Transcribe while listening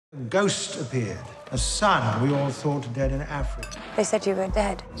A ghost appeared, a son we all thought dead in Africa. They said you were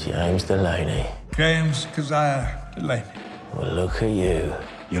dead. James Delaney. James Keziah Delaney. Well, look at you.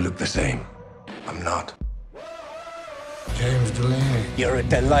 You look the same. I'm not. James Delaney. You're a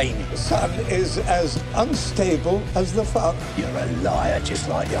Delaney. The son is as unstable as the father. You're a liar just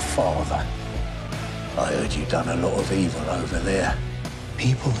like your father. I heard you done a lot of evil over there.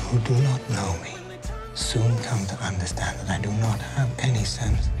 People who do not know me soon come to understand that I do not have any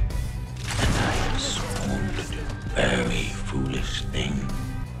sense. And I am sworn to do a very foolish thing.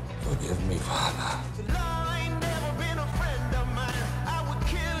 Forgive me, Father.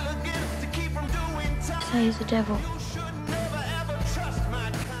 So he's the devil.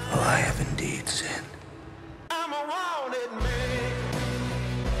 Oh, I have indeed sinned.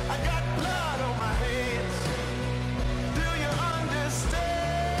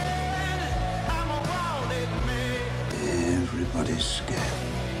 Everybody's scared.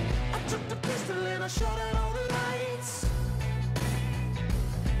 I took the pistol and I shot at all the lights.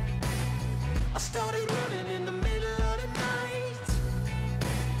 I started running in the middle of the night.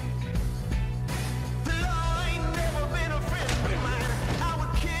 The law ain't never been a friend of mine. I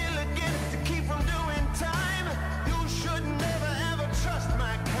would kill again to keep from doing time. You should never ever trust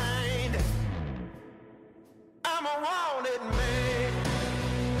my kind. I'm a wanted man.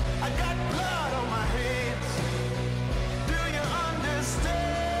 I got blood on my hands. Do you understand?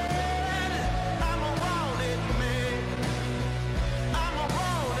 I'm a wanted man. I'm a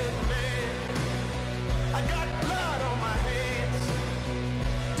wanted man. I got blood on my hands.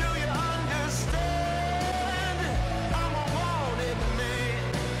 Do you understand? I'm a wanted man.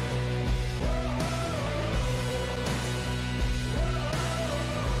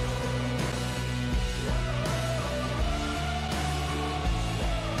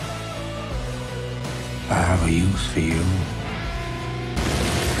 I have a use for you.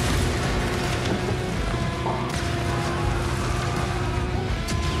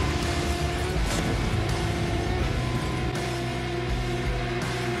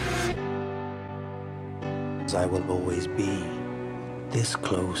 I will always be this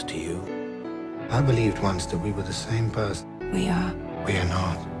close to you. I believed once that we were the same person. We are. We are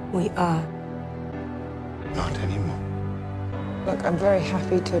not. We are. Not anymore. Look, I'm very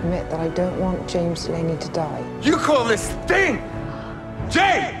happy to admit that I don't want James Delaney to die. You call this thing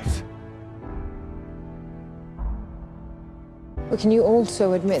James? But can you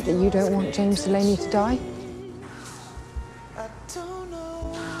also admit that you don't want James Delaney to die?